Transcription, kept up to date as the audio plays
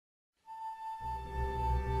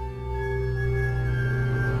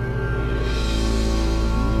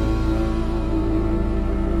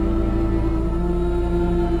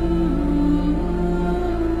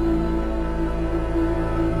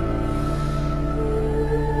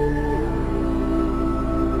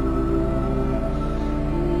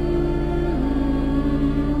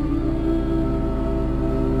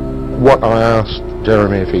what I asked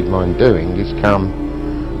Jeremy if he'd mind doing is come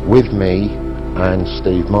with me and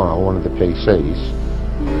Steve Mile, one of the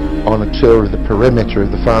PCs, on a tour of the perimeter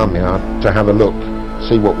of the farmyard to have a look,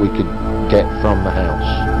 see what we could get from the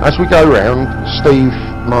house. As we go round, Steve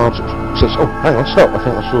Mile says, "Oh, hang on, stop, I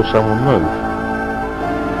think I saw someone move."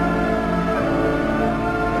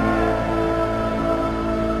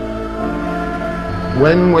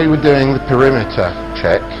 When we were doing the perimeter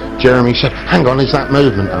check, Jeremy said, "Hang on, is that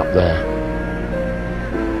movement up there?"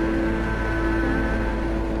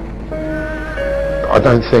 I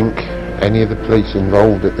don't think any of the police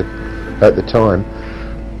involved at the time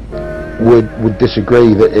would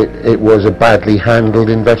disagree that it was a badly handled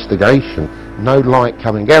investigation. No light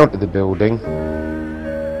coming out of the building,